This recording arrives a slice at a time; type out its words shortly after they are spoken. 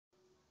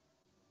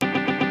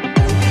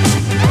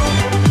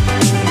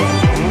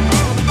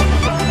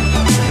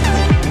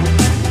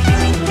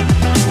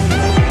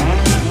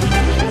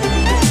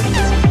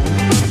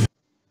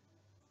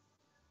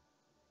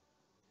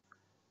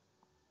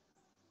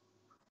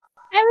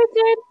Hi,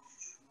 Richard.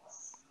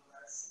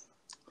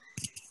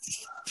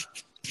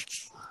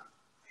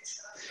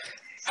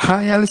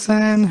 Hi,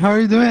 Allison. How are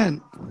you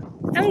doing?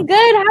 I'm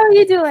good. How are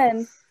you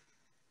doing?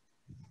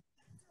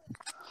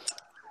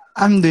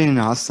 I'm doing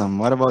awesome.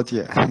 What about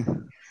you?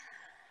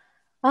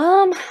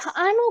 I'm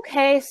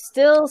okay.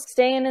 Still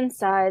staying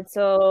inside,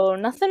 so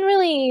nothing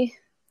really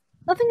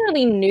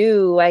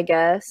new, I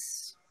guess.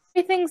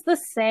 Everything's the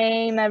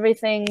same.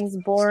 Everything's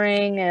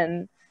boring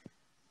and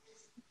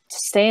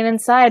just staying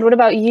inside. What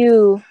about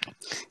you?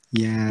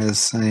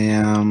 Yes, I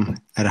am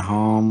at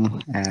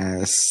home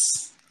as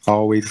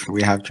always.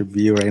 We have to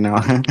be right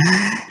now.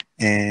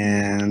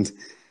 And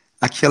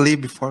actually,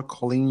 before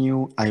calling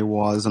you, I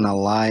was on a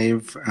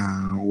live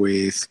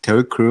with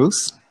Terry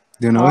Crews.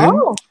 Do you know him?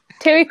 Oh,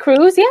 Terry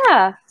Crews,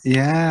 yeah.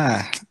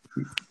 Yeah,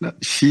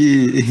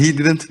 he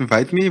didn't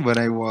invite me, but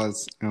I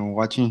was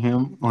watching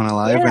him on a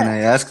live, and Yeah. I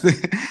asked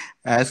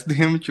asked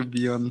him to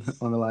be on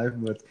a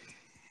live, but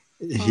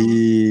Oh,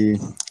 he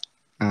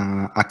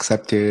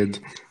accepted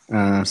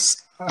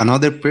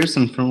another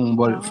person from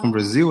oh.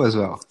 Brazil as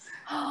well.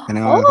 And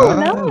I was, Oh, oh,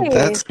 nice.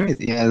 that's great.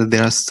 Yeah,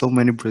 there are so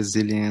many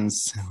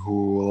Brazilians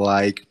who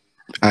like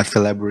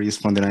celebrities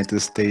from the United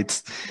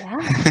States.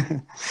 Yeah.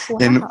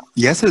 And Wow.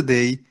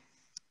 yesterday,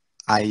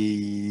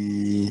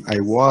 I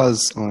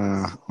was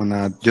on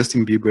a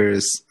Justin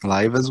Bieber's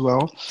live as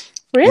well,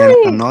 and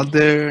Really?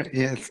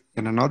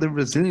 another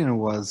Brazilian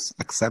was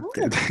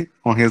accepted Oh,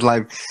 on his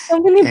live, so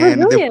many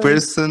and the Brazilians.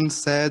 person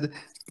said,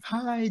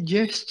 "Hi,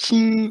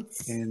 Justin,"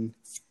 and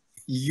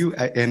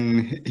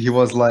he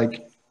was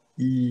like,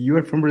 "You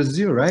are from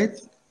Brazil, right?"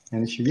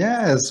 And she,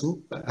 "Yes."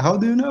 How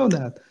do you know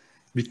that?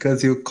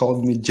 Because you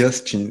called me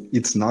Justin.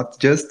 It's not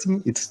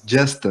Justin, it's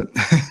Justin.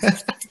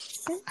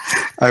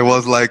 I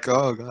was like,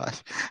 oh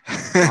gosh.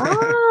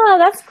 Ah,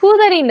 that's cool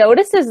that he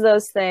notices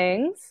those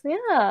things.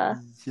 Yeah.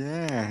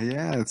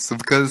 Yeah. So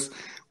because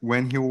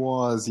when he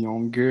was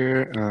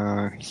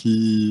younger,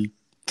 he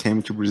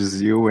came to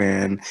Brazil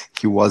and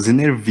he was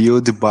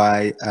interviewed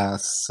by a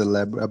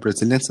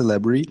Brazilian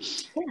celebrity,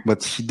 Yeah.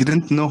 but he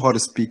didn't know how to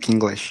speak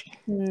English.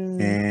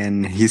 Hmm.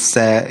 And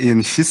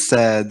she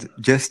said,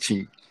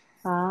 Justin.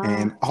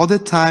 And Ah. all the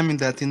time in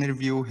that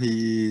interview,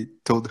 he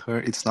told her,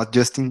 it's not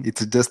Justin,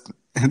 it's Justin.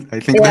 And I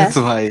think Yeah. that's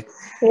why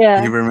he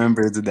Yeah.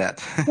 remembered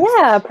that.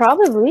 Yeah,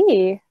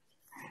 probably.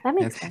 That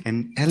Yes. makes sense. And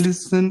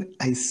Allison,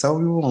 I saw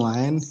you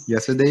online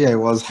yesterday. I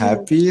was Mm.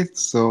 happy.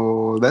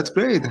 So that's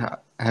great.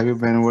 Have you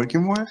been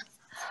working more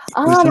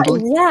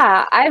recently?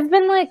 Yeah, I've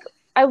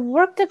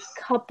worked a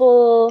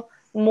couple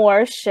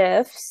more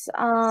shifts.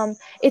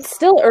 It's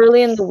still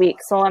early in the week,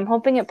 so I'm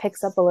hoping it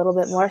picks up a little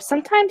bit more.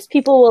 Sometimes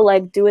people will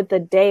like do it the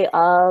day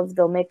of.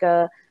 They'll make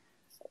a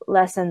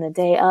lesson the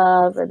day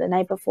of or the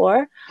night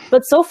before.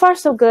 But so far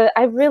so good.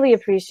 I really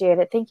appreciate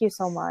it. Thank you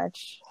so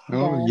much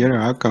Oh, again. you're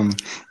welcome.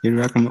 You're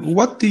welcome.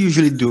 What do you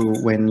usually do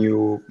when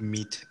you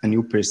meet a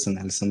new person,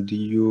 Allison?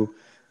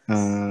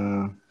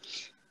 Uh,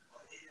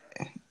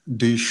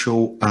 do you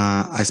show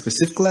a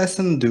specific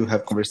lesson? Do you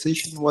have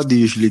conversation? What do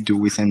you usually do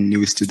with a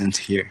new student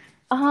here?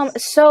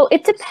 So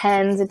it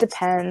depends. It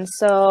depends.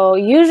 So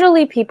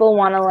usually people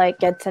want to like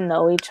get to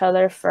know each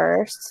other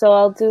first. So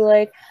I'll do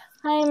like,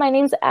 "Hi, my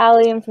name's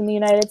Allie. I'm from the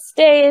United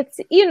States."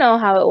 You know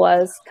how it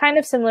was, kind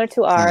of similar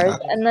to ours.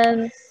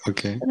 Uh,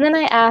 okay. And then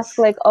I ask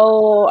like,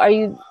 "Oh, are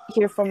you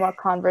here for more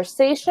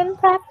conversation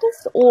practice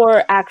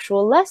or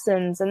actual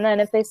lessons?" And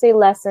then if they say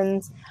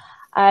lessons,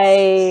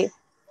 I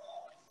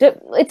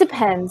it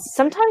depends.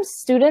 Sometimes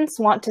students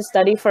want to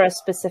study for a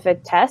specific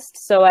test,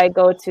 so I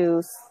go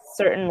to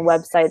certain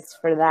websites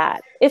for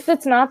that. If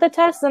it's not the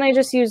test, then I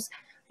just use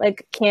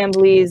like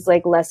Cambly's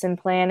like lesson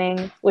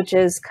planning, which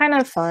is kind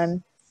of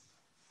fun.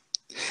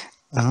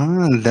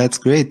 Ah, that's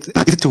great.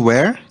 Is it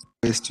rare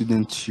for a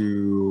student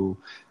to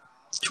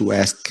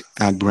ask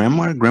a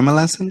grammar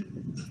lesson?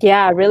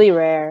 Yeah, really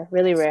rare,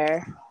 really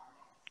rare.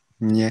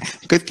 Yeah,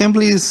 because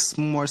Cambly is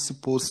more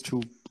supposed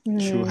to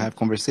Mhm. have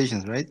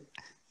conversations, right?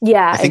 I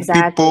Yeah, think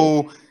exactly.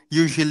 people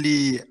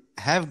usually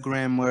have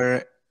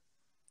grammar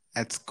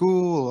at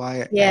school,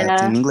 at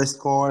Yeah. an English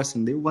course,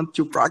 and they want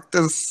to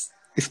practice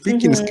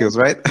speaking Hmm. skills,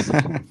 right?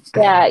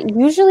 Yeah,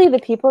 usually the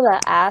people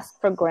that ask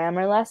for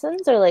grammar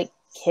lessons are like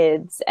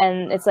kids,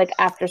 and it's like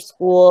after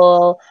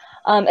school.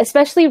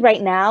 Especially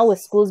right now with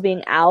schools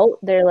being out,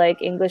 they're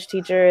like English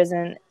teacher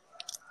isn't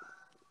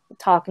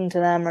talking to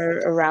them or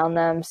around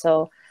them.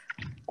 So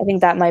I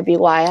think that might be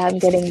why I'm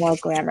getting more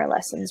grammar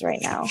lessons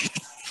right now.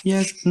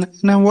 Yes,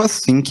 and I was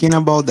thinking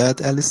about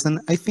that,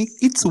 Alison. I think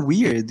it's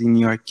weird in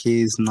your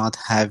case not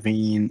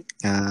having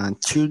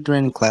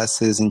children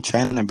classes in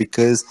China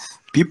because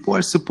people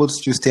are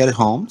supposed to stay at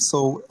home,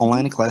 so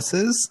online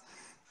classes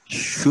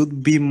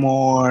should be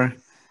more.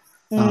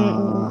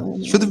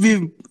 Should Mm-mm.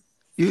 be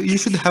you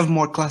should have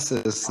more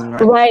classes,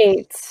 right?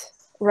 Right,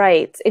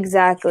 right,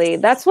 exactly.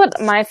 That's what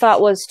my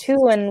thought was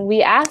too. And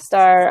we asked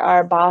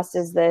our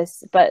bosses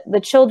this, but the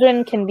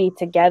children can be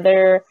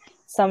together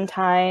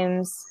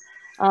sometimes,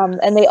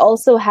 and they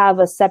also have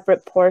a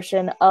separate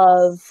portion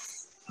of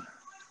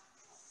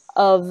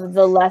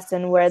the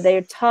lesson where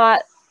they're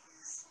taught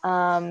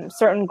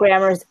certain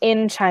grammars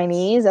in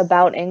Chinese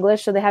about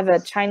English. So they have a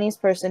Chinese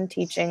person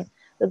teaching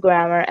the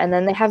grammar, and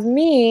then they have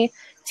me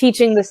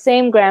teaching the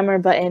same grammar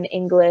but in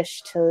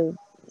English to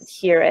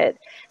hear it.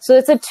 So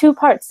it's a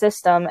two-part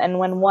system, and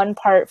when one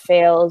part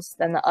fails,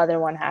 then the other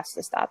one has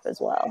to stop as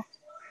well.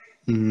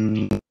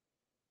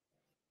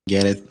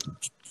 Get it?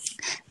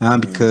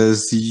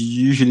 Because you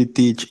usually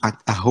teach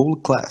a whole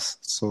class,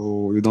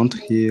 so you don't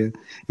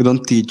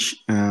teach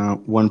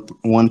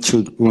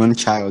one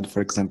child, for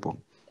example.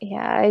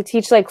 Yeah, I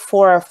teach like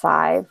 4 or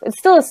 5. It's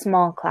still a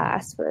small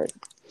class, but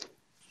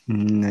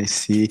I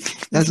see.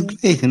 That's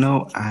great.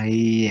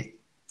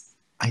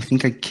 I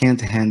think I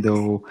can't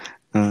handle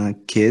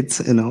kids.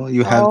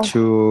 You have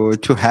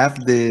to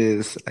have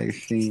this. I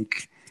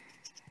think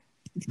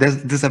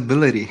this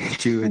ability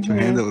to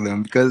handle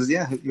them, because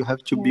you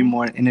have to be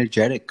more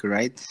energetic,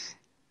 right?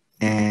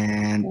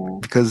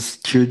 And because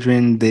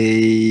children,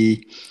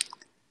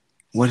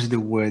 what is the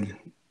word?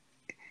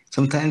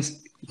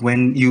 Sometimes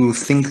when you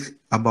think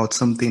about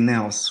something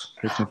else,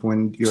 for example,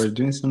 when you're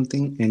doing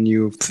something and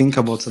you think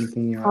about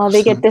something else. Oh,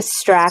 they get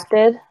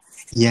distracted.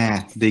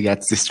 Yeah, they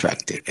get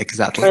distracted.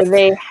 Exactly. Or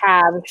they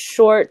have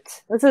short,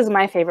 this is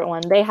my favorite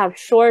one, they have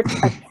short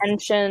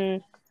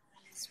attention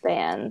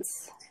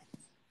spans.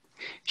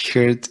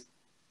 Short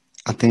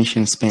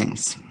attention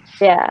spans.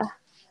 Yeah.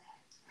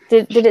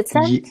 Did it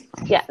send?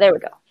 Yeah, there we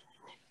go.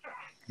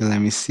 Let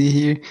me see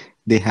here.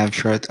 They have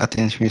short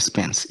attention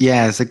spans.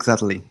 Yes,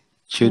 exactly.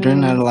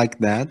 Children are like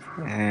that.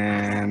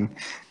 And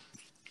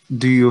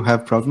do you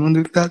have problem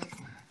with that?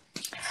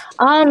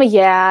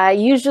 Yeah,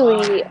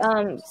 usually,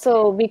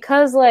 so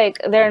because like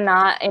they're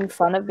not in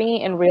front of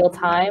me in real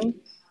time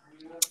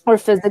or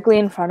physically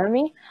in front of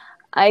me,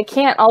 I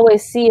can't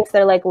always see if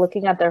they're like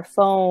looking at their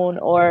phone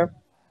or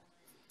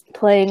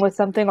playing with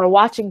something or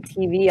watching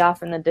TV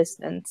off in the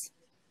distance.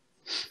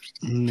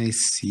 I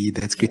see.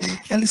 That's great.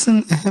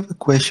 Allison, I have a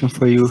question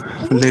for you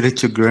related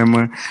to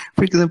grammar.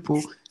 For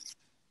example,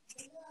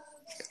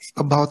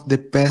 about the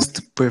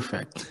past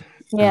perfect.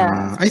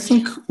 Yeah. I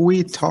think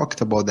we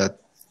talked about that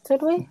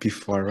Did we?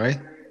 before, right?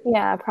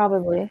 Yeah,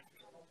 probably.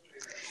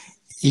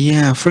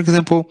 Yeah. For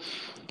example,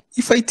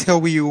 if I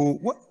tell you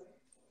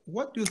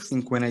what do you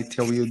think when I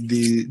tell you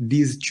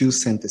these two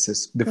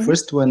sentences? The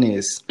first one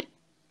is,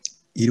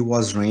 it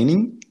was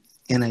raining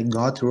and I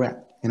got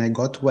wet.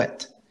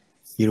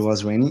 It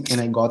was raining and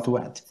I got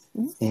wet.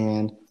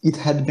 And it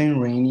had been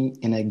raining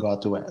and I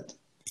got wet.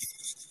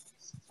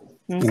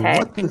 Okay.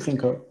 What do you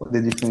think of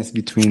the difference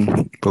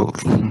between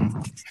both?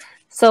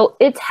 So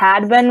it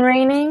had been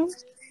raining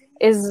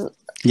is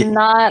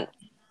not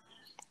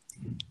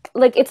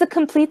like it's a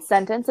complete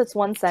sentence. It's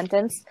one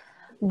sentence,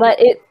 but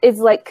it is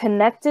like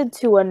connected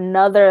to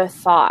another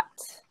thought.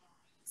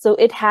 So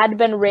it had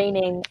been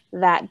raining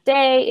that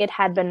day. It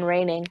had been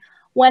raining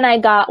when I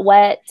got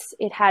wet.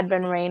 It had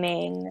been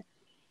raining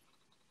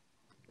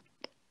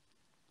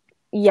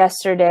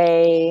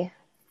yesterday.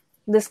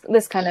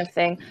 This kind of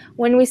thing.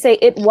 When we say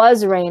it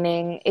was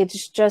raining,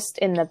 it's just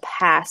in the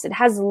past. It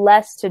has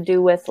less to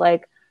do with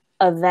like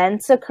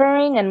events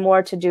occurring and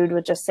more to do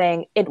with just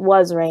saying it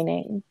was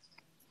raining.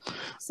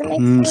 Does it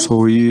make sense?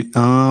 So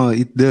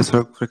it does.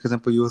 For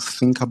example, you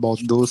think about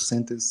those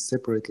sentences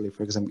separately.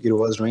 For example, it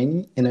was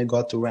raining and I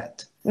got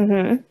wet.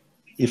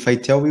 If I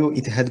tell you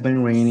it had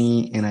been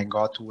raining and I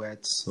got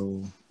wet,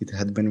 so it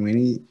had been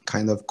raining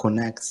kind of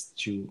connects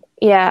to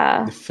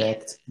the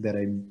fact that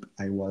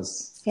I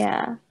was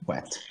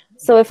wet.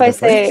 So if I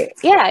say,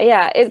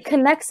 it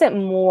connects it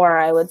more,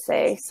 I would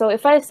say. So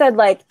if I said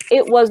like,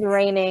 it was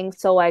raining,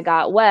 so I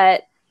got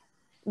wet,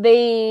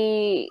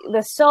 the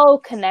so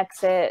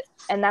connects it,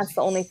 and that's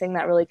the only thing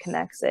that really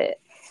connects it.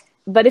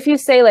 But if you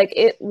say like,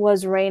 it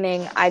was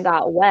raining, I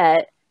got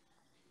wet,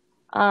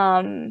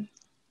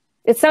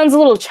 it sounds a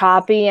little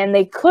choppy, and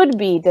they could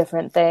be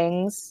different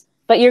things,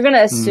 but you're going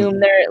to assume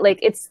they're like,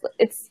 it's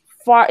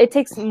far, it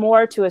takes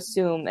more to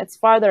assume. It's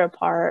farther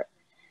apart.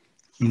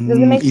 Does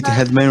it make sense? It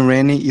had been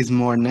raining is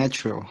more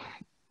natural.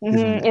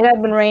 It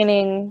had been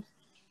raining.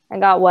 I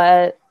got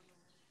wet.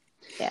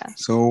 Yeah.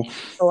 So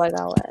I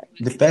got wet.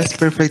 The past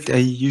perfect I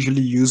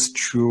usually use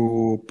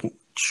to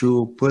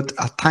put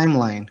a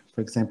timeline.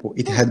 For example,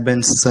 it had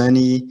been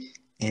sunny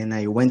and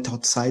I went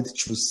outside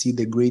to see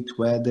the great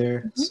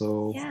weather.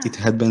 So it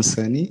had been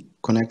sunny,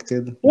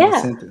 connected with the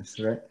sentence,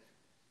 right?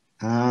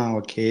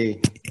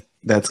 Okay.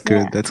 That's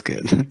good. That's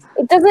good.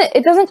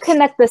 It doesn't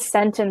connect the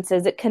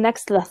sentences. It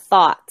connects the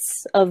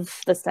thoughts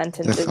of the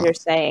sentences you're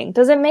saying.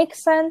 Does it make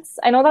sense?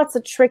 I know that's a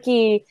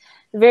tricky,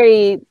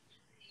 very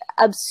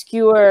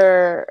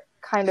obscure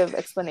kind of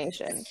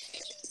explanation.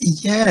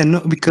 Yeah,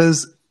 no,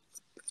 because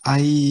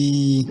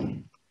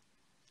I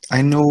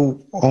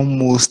know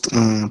almost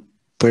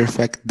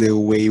perfect the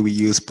way we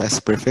use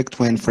past perfect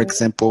when, for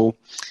example,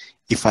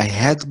 if I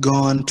had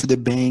gone to the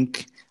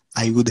bank,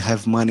 I would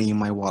have money in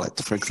my wallet,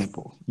 for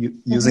example,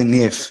 using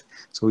if,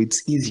 so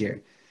it's easier.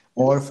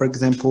 Or, for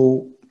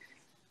example,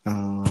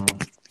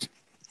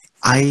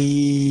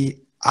 I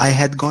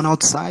had gone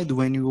outside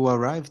when you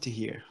arrived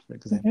here, for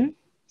example.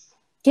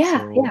 Yeah,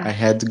 So yeah, I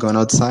had gone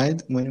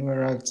outside when we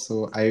arrived.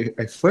 So I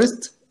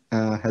first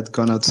had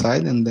gone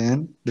outside and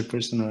then the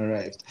person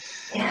arrived.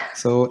 yeah.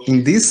 So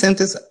in this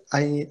sentence,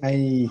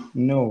 I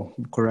know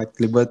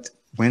correctly, but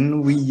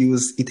when we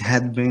use it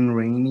had been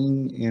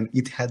raining and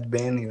it had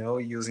been,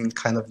 using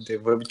kind of the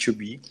verb to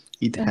be,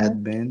 it Mhm.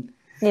 had been,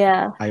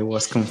 Yeah, I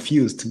was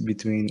confused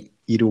between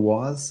it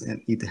was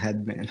and it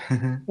had been.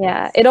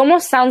 yeah. It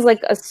almost sounds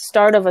like a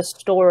start of a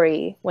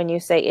story when you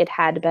say it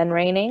had been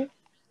raining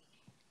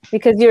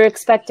because you're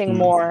expecting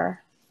more.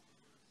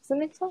 Does that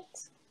make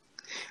sense?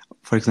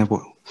 For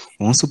example,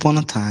 once upon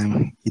a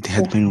time, it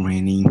had Yeah, been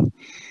raining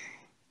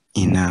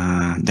in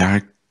a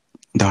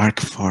dark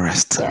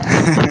forest. yeah.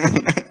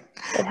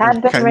 It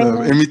had been Kind of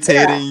raining. Yeah,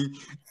 imitating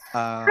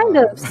kind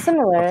of a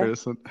similar.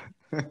 person.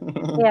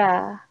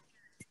 Yeah,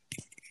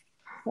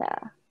 yeah.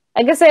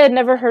 I guess I had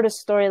never heard a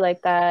story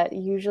like that.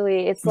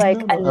 Usually it's like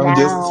No, a no, I'm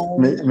just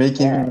noun. Yeah,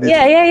 making this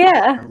yeah, up. yeah,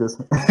 yeah. I'm just,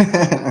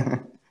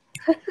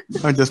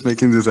 I'm just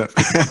making this up.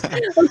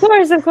 Of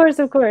course, of course,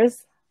 of course.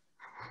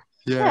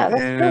 Yeah, Yeah,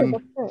 that's good. and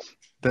That's good.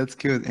 that's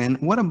good. And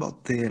what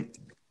about the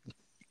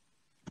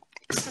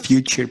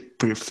future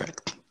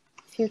perfect?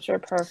 Future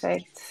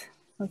perfect.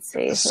 Let's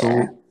see here. So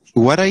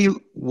what I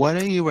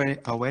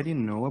already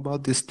know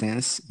about this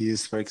tense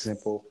is, for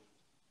example,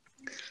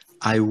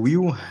 I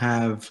will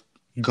have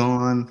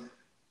gone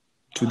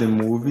to the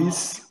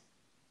movies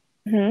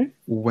Hmm.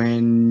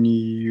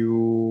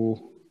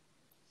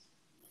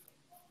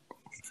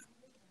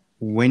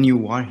 when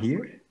you are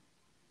here.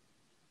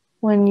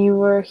 When you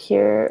were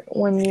here,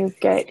 when you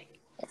get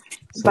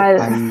So by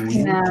I will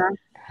yeah.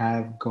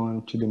 have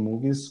gone to the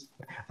movies.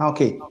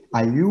 Okay,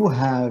 I will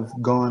have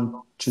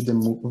gone to the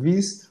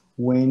movies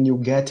when you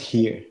get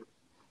here.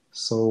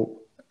 So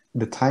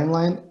the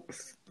timeline,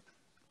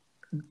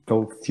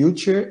 go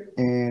future,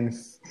 and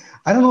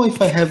I don't know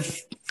if I have.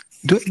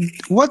 Do,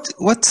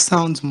 what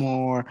sounds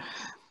more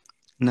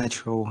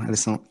natural,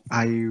 Allison?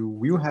 I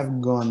will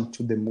have gone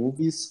to the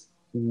movies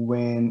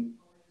when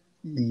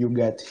you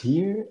get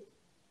here.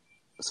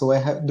 So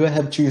do I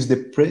have to use the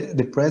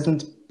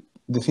present,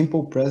 the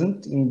simple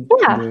present in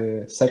Yeah.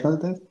 the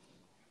second tense?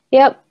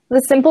 Yep.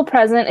 The simple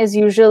present is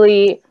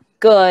usually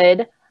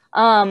good.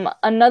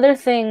 Another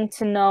thing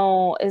to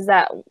know is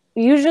that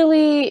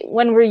usually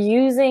when we're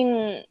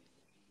using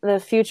the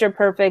future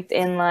perfect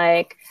in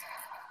like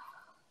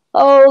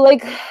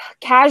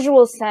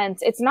casual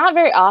sense, it's not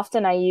very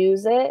often I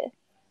use it.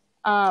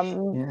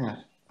 Um, Yeah,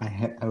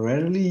 I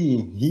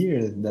rarely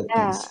hear that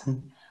yeah. tense.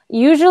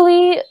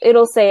 Usually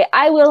it'll say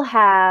I will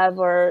have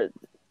or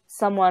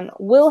someone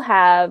will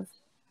have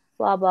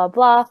blah blah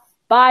blah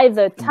by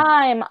the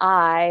time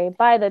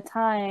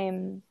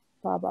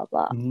blah blah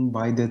blah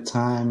By the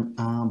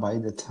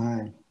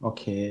time,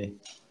 okay.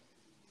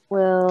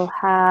 will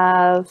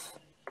have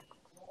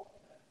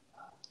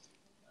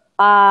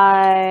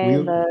by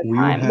Will the will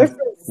time. This have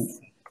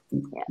is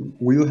yeah.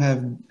 will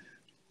have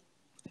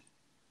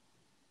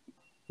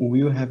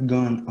will have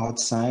gone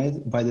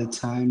outside by the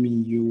time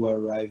you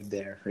arrive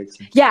there, for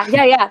example. Yeah,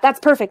 yeah, yeah. That's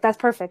perfect. That's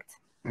perfect.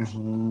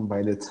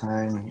 By the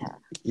time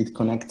it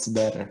connects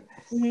better.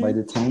 By Hmm.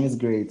 the time is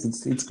great.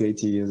 It's great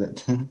to use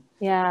it.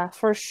 Yeah,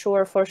 for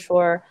sure, for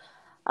sure.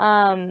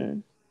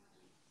 Um,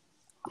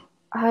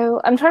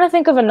 I'm trying to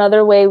think of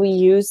another way we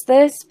use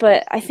this,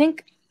 but I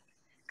think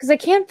because I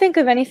can't think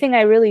of anything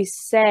I really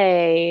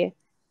say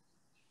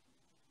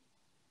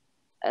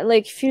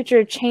like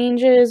future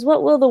changes.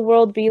 What will the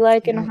world be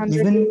like in Yeah,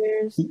 100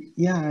 years?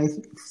 I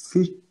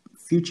think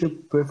future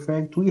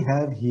perfect we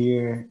have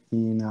here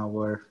in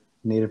our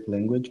native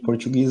language,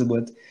 Portuguese,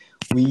 but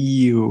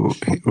we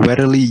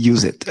rarely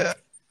use it.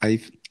 I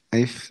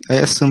I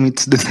assume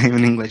it's the same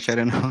in English. I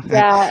don't know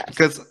Yeah,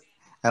 because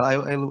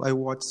I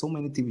watch so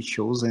many TV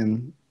shows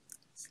and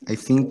I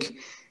think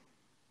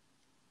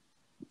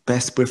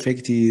past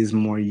perfect is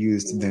more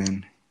used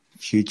than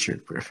future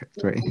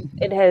perfect, right?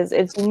 it has.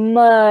 It's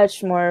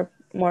much more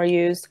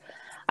used.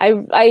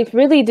 I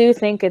really do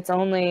think it's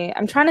only.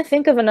 I'm trying to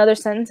think of another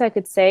sentence I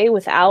could say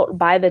without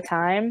by the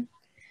time.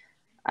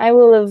 I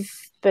will have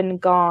been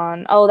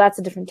gone. Oh, that's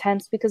a different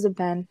tense because of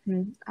Ben.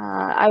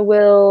 I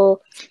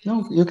will.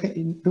 No, you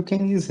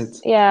can use it.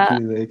 Yeah,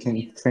 Please, I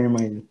can clear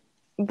my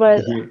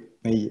but here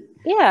my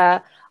yeah,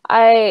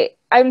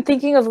 I'm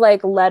thinking of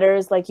like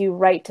letters like you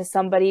write to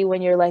somebody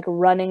when you're like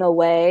running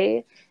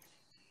away.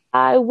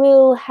 I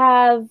will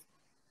have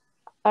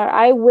or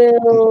I okay.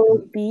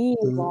 will be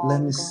Let me long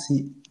gone.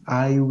 see.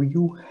 I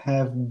will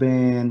have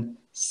been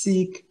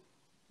sick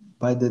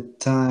by the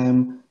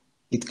time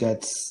it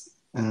gets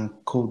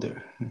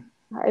colder.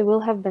 I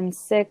will have been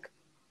sick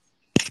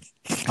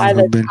I by will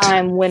the have been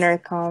time winter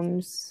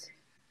comes.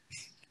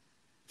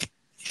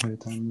 by the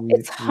time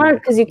It's hard winter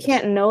because you comes.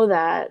 can't know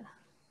that.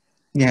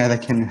 Yeah,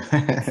 that can.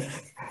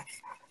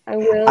 I I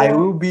will.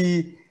 will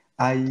be.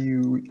 I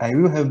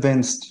will have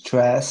been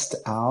stressed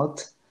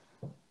out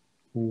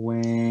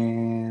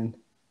when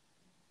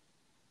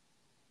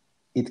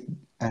it.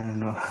 I don't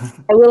know.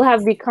 I will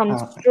have become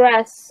uh,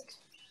 stressed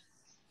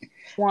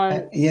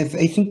once. yes,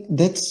 I think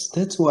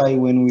that's why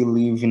when we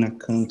live in a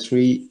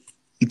country,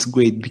 it's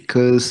great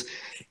because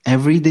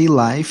everyday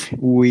life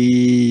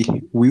we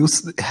will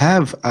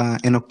have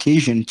an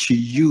occasion to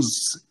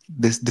use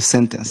the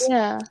sentence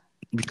Yeah.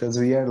 because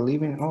we are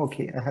living. Oh,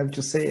 okay, I have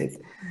to say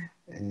it,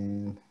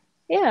 and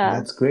Yeah.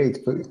 that's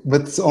great.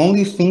 But it's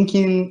only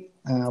thinking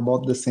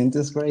about the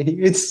sentence right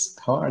here. It's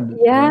hard.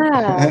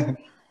 Yeah.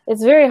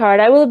 It's very hard.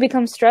 I will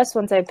become stressed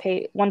once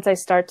I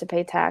start to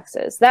pay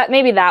taxes.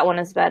 Maybe that one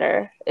is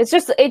better. It's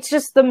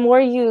just the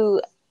more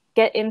you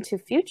get into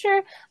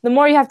future, the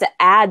more you have to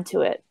add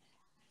to it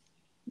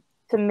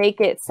to make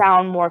it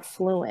sound more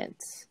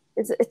fluent.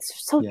 It's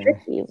so Yeah.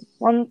 tricky.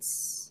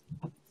 Once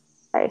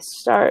I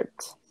start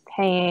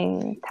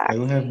paying I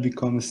will taxes. have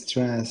become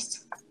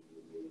stressed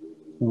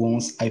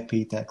once I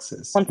pay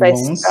taxes. Once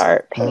I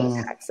start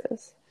paying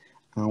taxes.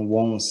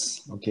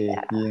 Once, okay,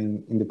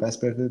 in the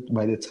past perfect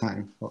by the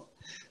time. Oh,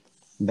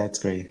 that's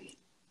great.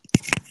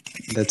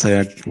 That's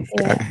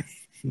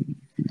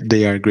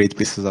they are great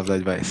pieces of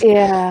advice.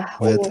 Yeah.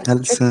 But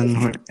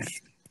Allison,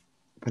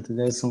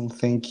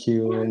 thank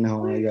you.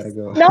 Now I gotta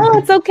go. No,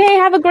 it's okay.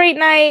 Have a great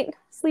night.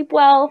 Sleep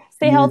well.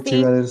 Stay You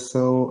healthy. too, Allison.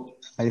 So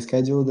I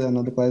scheduled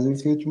another class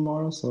with you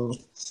tomorrow. So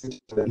see you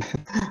then.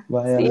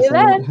 Bye, See you Allison.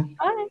 then.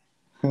 Bye.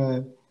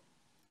 Bye.